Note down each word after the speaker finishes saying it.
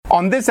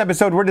On this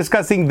episode, we're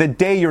discussing the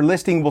day your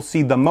listing will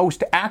see the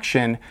most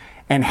action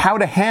and how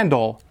to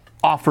handle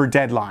offer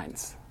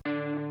deadlines.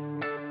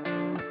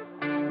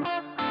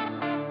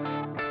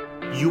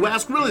 You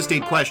ask real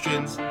estate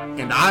questions,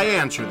 and I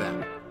answer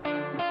them.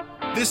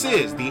 This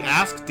is the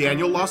Ask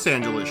Daniel Los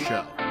Angeles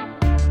Show.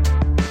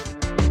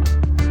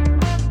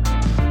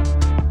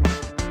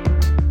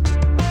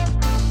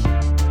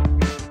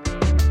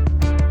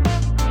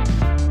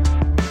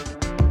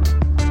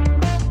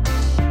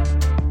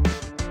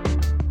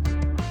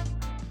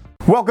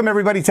 Welcome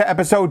everybody to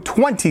episode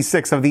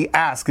 26 of the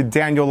Ask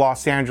Daniel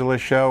Los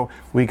Angeles Show.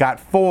 We got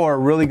 4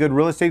 really good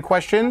real estate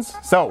questions,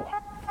 so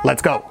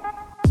let's go.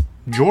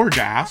 George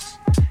asks,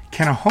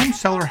 can a home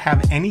seller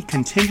have any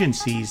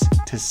contingencies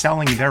to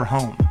selling their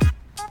home?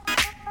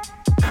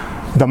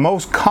 The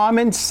most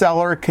common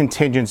seller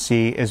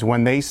contingency is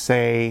when they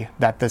say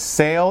that the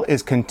sale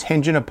is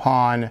contingent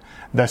upon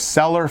the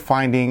seller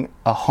finding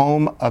a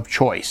home of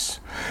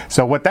choice.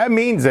 So what that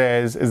means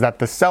is that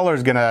the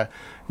seller's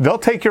they'll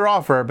take your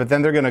offer, but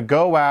then they're gonna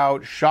go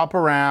out, shop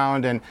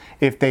around, and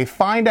if they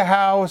find a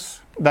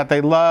house that they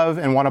love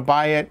and wanna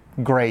buy it,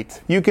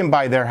 great. You can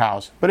buy their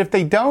house. But if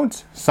they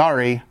don't,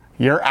 sorry,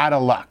 you're out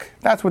of luck.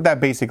 That's what that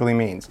basically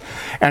means.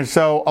 And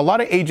so a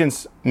lot of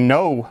agents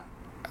know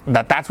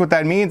that that's what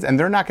that means, and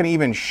they're not going to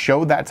even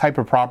show that type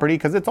of property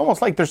because it's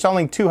almost like they're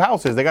selling 2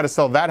 houses. They got to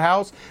sell that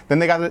house, then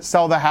they got to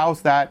sell the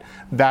house that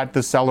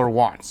the seller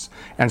wants.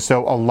 And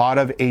so a lot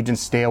of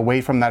agents stay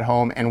away from that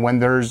home, and when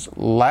there's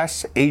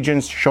less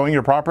agents showing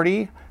your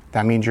property,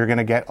 that means you're going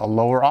to get a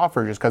lower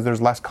offer just because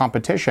there's less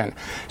competition.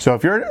 So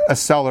if you're a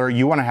seller,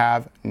 you want to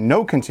have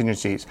no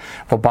contingencies.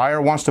 If a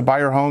buyer wants to buy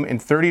your home in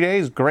 30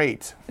 days,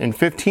 great. In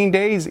 15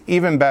 days,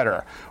 even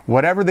better.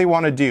 Whatever they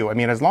want to do. I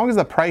mean, as long as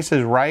the price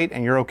is right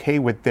and you're okay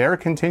with their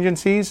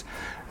contingencies,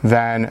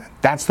 then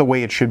that's the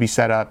way it should be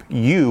set up.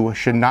 You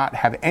should not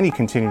have any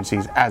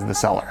contingencies as the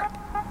seller.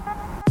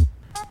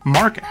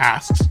 Mark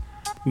asks,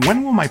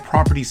 when will my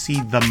property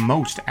see the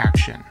most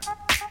action?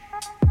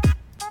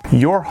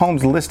 Your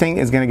home's listing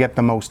is going to get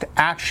the most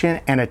action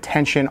and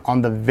attention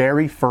on the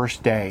very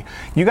first day.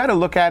 You got to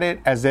look at it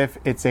as if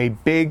it's a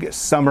big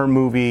summer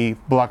movie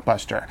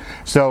blockbuster.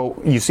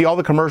 So you see all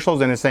the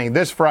commercials and it's saying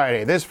this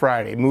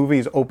Friday,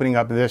 movie's opening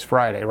up this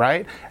Friday,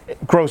 right?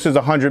 It grosses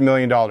 $100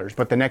 million,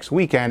 but the next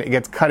weekend it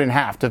gets cut in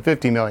half to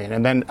 $50 million,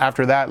 and then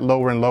after that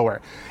lower and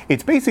lower.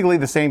 It's basically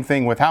the same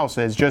thing with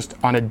houses, just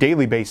on a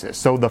daily basis.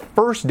 So the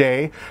first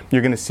day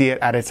you're going to see it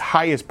at its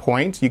highest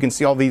point. You can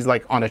see all these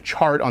like on a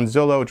chart on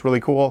Zillow. It's really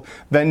cool.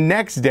 The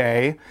next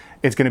day,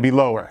 it's going to be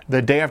lower.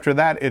 The day after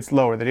that, it's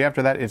lower. The day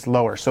after that, it's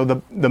lower. So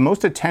the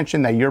most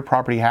attention that your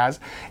property has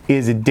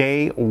is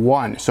day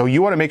 1. So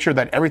you want to make sure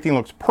that everything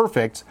looks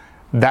perfect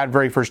that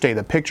very first day.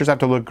 The pictures have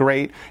to look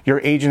great. Your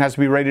agent has to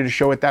be ready to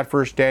show it that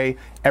first day.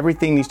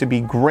 Everything needs to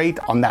be great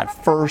on that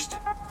first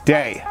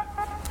day.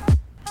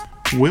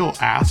 Will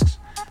asks,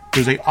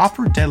 there's an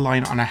offer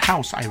deadline on a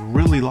house I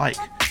really like.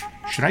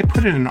 Should I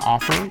put in an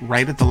offer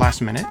right at the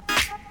last minute?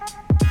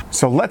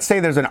 So let's say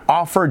there's an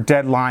offer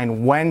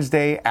deadline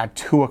Wednesday at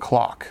 2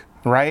 o'clock,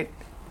 right?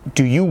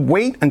 Do you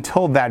wait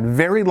until that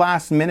very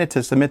last minute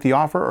to submit the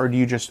offer, or do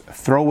you just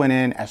throw it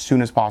in as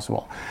soon as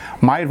possible?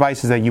 My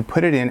advice is that you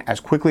put it in as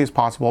quickly as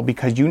possible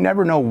because you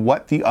never know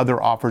what the other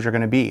offers are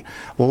going to be.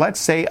 Let's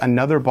say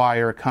another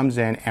buyer comes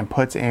in and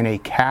puts in a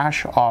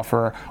cash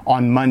offer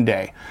on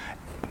Monday,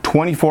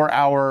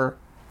 24-hour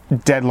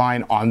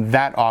deadline on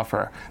that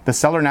offer. The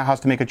seller now has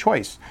to make a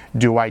choice.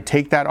 Do I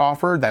take that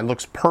offer that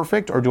looks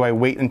perfect, or do I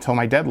wait until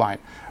my deadline?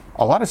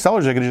 A lot of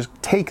sellers are going to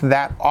just take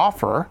that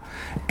offer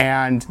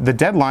and the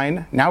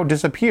deadline now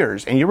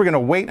disappears, and you were going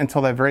to wait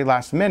until that very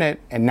last minute,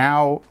 and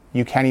now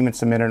you can't even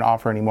submit an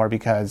offer anymore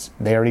because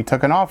they already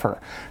took an offer.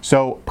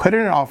 So put in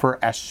an offer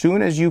as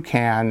soon as you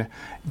can.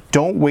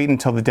 Don't wait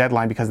until the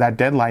deadline because that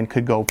deadline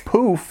could go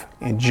poof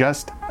in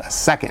just a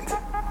second.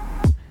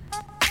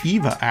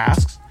 Eva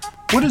asks,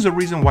 what is a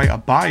reason why a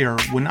buyer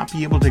would not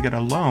be able to get a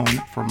loan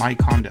for my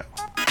condo?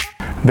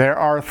 There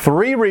are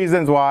 3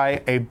 reasons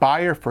why a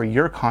buyer for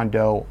your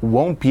condo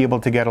won't be able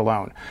to get a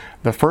loan.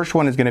 The first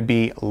one is going to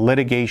be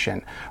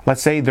litigation.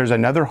 Let's say there's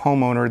another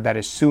homeowner that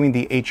is suing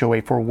the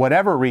HOA for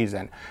whatever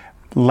reason.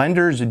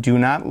 Lenders do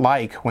not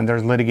like when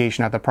there's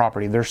litigation at the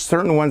property. There's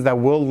certain ones that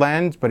will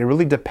lend, but it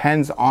really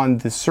depends on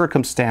the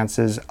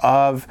circumstances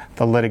of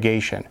the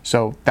litigation.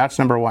 So that's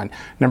number 1.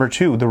 Number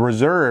 2, the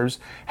reserves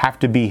have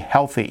to be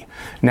healthy.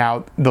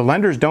 Now, the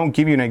lenders don't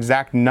give you an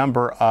exact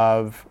number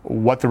of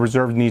what the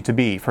reserves need to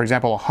be. For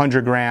example,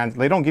 100 grand,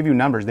 they don't give you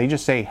numbers. They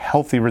just say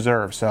healthy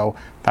reserves. So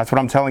that's what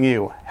I'm telling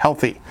you,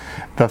 healthy.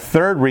 The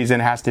third reason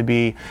has to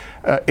be,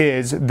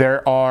 has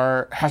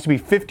to be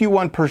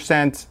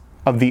 51%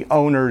 of the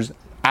owners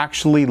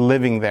actually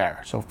living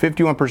there. So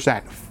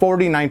 51%,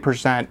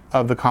 49%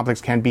 of the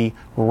complex can be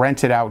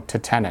rented out to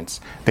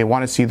tenants. They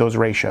want to see those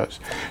ratios.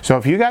 So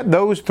if you got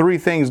those 3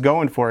 things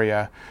going for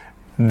you,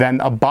 then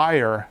a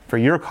buyer for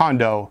your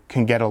condo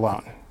can get a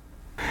loan.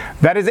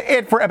 That is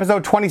it for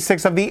episode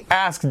 26 of the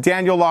Ask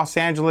Daniel Los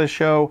Angeles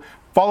Show.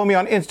 Follow me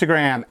on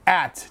Instagram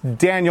at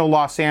Daniel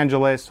Los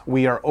Angeles.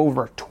 We are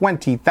over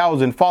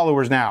 20,000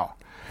 followers now.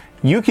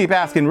 You keep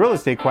asking real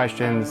estate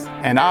questions,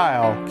 and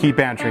I'll keep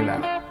answering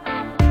them.